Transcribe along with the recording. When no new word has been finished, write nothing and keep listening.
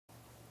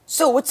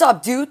So what's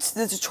up, dudes?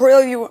 The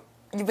tutorial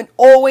you've been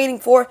all waiting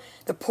for,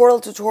 the portal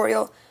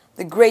tutorial,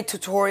 the great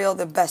tutorial,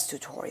 the best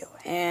tutorial.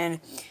 And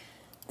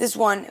this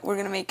one, we're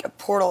gonna make a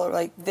portal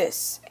like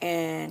this,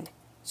 and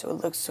so it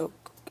looks so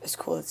as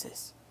cool as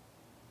this.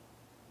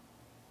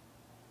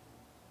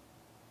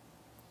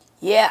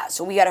 Yeah,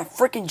 so we got a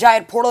freaking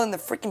giant portal in the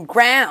freaking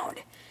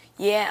ground.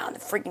 Yeah, on the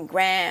freaking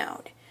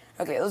ground.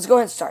 Okay, let's go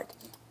ahead and start.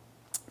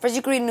 First,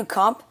 you create a new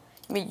comp.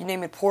 You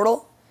name it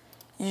portal.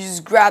 You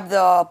just grab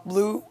the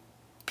blue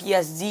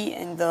PSD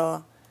and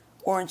the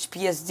orange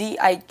PSD.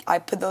 I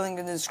put the link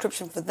in the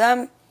description for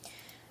them.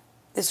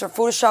 These are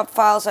Photoshop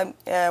files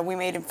we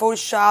made in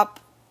Photoshop.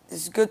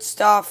 This is good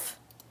stuff.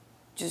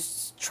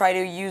 Just try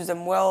to use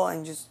them well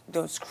and just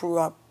don't screw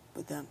up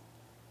with them.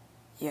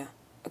 Yeah.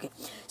 Okay.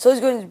 So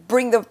let's go ahead and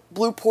bring the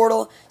blue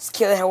portal,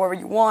 scale it however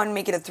you want,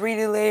 make it a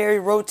 3D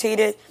layer, rotate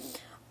it,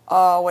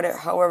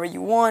 however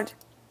you want.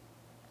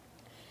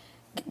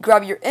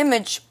 Grab your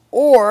image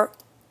or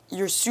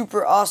your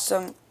super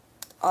awesome.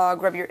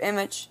 Grab your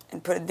image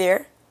and put it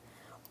there.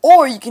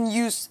 Or you can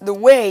use the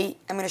way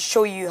I'm going to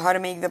show you how to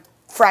make the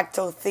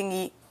fractal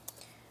thingy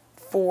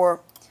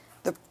for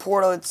the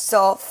portal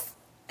itself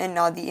and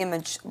not the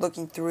image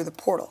looking through the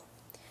portal.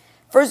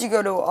 First you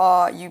go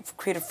to, you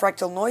create a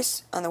fractal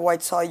noise on the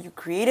white solid you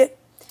created.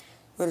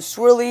 Go to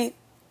swirly,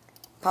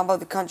 pump up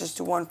the contrast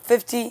to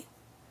 150,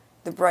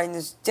 the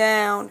brightness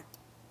down,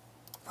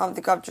 pump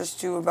the contrast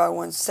to about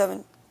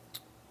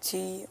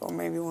 170 or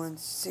maybe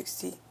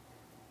 160.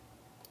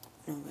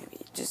 No,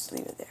 maybe just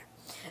leave it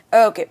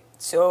there. Okay,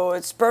 so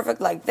it's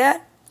perfect like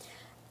that.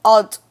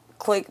 Alt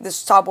click the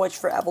stopwatch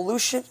for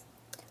evolution.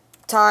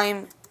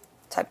 Time,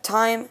 type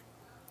time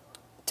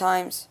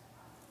times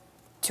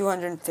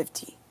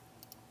 250.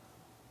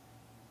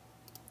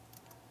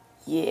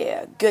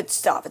 Yeah, good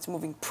stuff. It's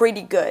moving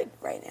pretty good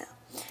right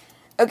now.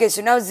 Okay,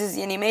 so now this is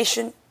the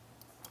animation.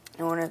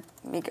 I want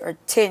to make our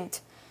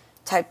tint.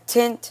 Type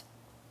tint,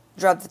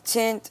 drop the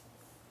tint,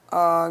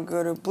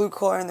 go to blue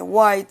color and the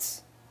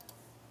whites.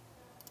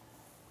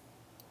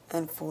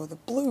 And for the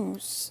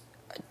blues,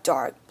 a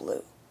dark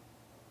blue.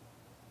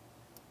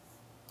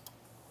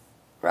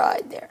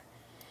 Right there.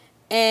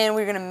 And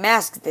we're going to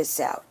mask this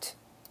out.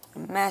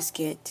 Mask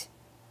it.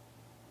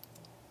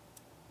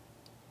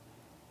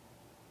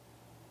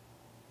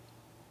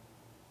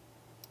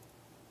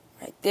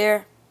 Right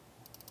there.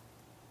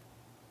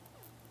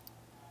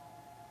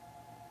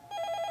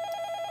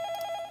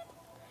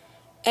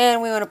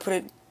 And we want to put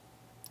it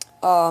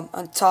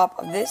on top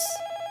of this.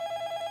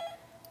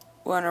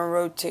 We want to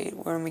rotate.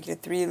 We want to make it a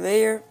 3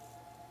 layer.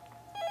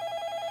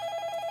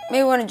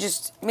 Maybe we want to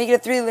just make it a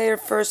 3 layer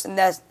first and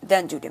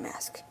then do the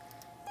mask.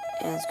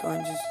 And let's go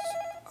and just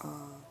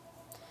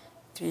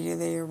 3D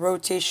layer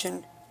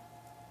rotation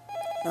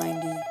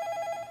 90 or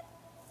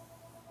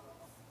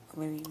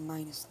maybe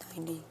minus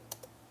 90.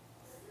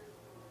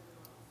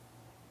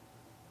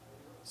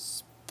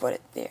 Let's put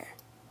it there.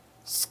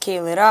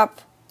 Scale it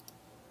up.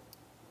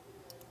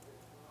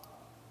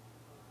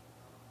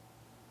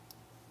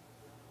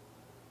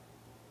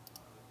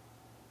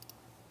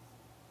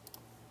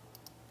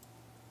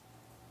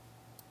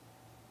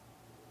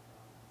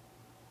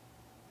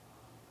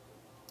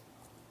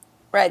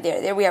 Right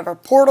there. There we have our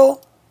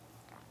portal.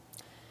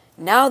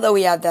 Now that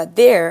we have that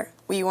there,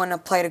 we want to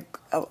apply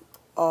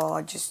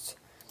to just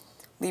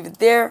leave it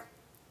there.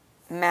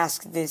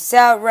 Mask this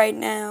out right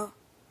now.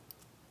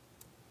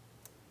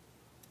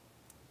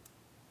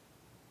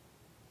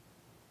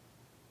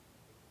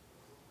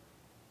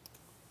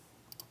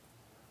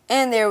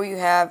 And there we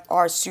have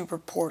our super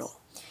portal.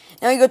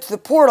 Now you go to the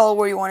portal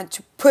where you wanted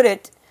to put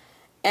it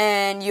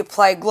and you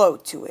apply glow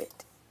to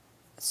it.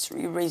 Let's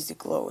erase the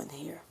glow in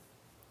here.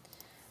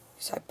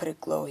 So I put a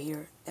glow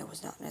here. That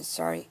was not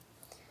necessary.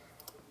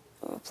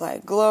 We'll apply a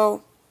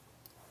glow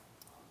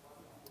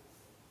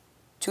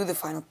to the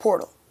final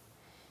portal.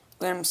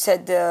 We're going to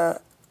set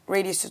the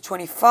radius to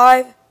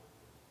 25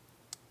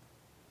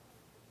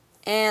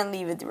 and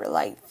leave it there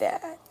like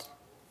that.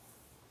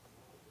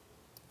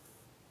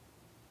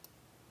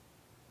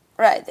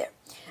 Right there.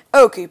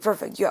 Okay,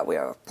 perfect. Yeah, we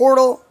have a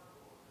portal.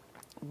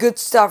 Good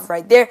stuff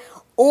right there.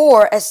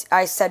 Or, as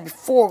I said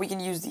before, we can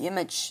use the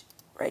image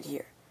right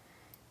here.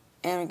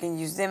 And we can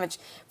use the image.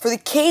 For the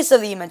case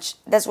of the image,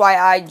 that's why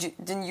I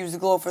didn't use the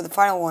glow for the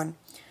final one.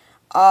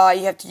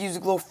 You have to use the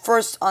glow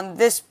first on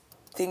this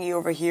thingy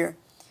over here.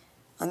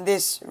 On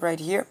this right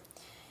here.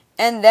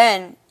 And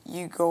then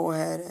you go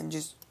ahead and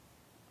just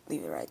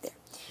leave it right there.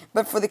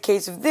 But for the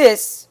case of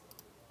this,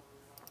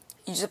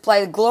 you just apply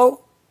the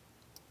glow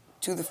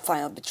to the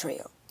final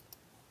betrayal.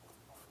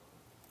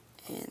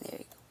 And there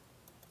you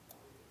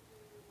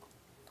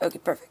go. Okay,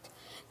 perfect.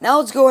 Now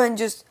let's go ahead and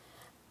just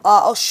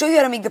I'll show you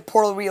how to make the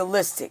portal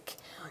realistic.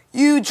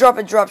 You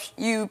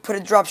put a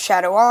drop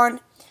shadow on,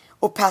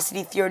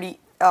 opacity 40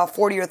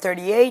 or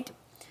 38,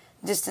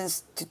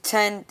 distance to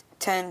 10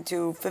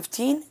 to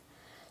 15,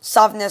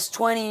 softness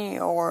 20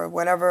 or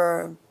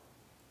whatever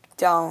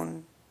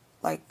down,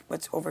 like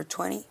what's over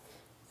 20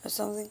 or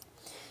something.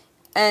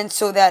 And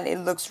so that it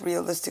looks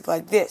realistic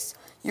like this.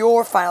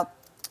 Your final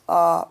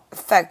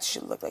effect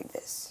should look like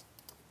this.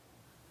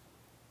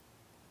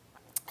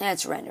 And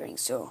it's rendering,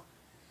 so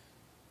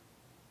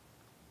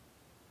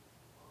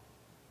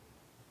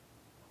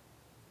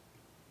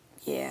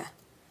yeah.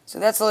 So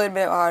that's a little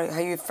bit how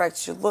your effect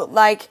should look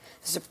like.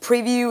 It's a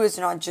preview. It's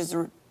not just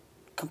a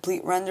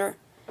complete render.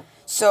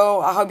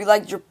 So I hope you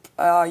liked your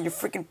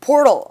freaking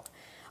Portal.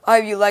 I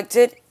hope you liked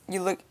it.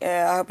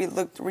 I hope it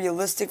looked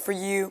realistic for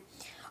you.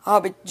 I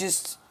hope you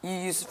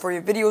use it for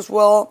your videos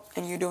well,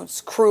 and you don't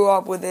screw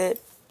up with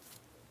it.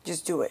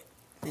 Just do it,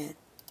 man.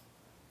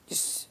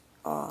 Just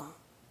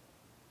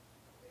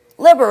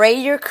liberate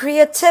your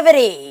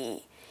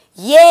creativity.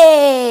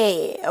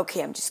 Yay!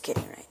 Okay, I'm just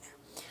kidding right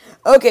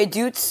now. Okay,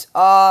 dudes.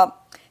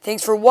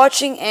 Thanks for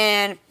watching,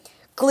 and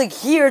click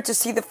here to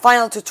see the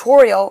final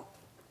tutorial.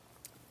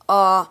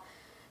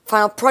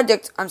 Final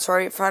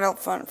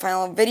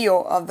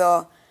video of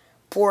the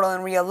Portal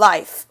in real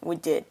life we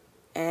did,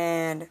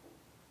 and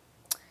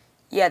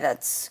yeah,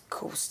 that's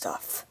cool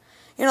stuff.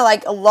 You know,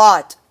 like a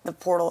lot the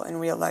Portal in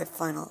real life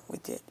final we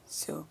did.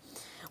 So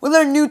we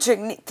learned new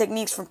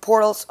techniques from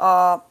Portals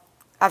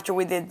after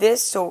we did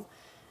this. So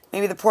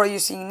maybe the Portal you're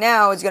seeing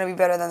now is gonna be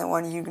better than the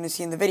one you're gonna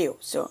see in the video.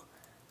 So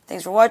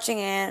thanks for watching,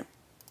 and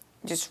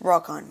just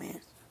rock on,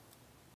 man.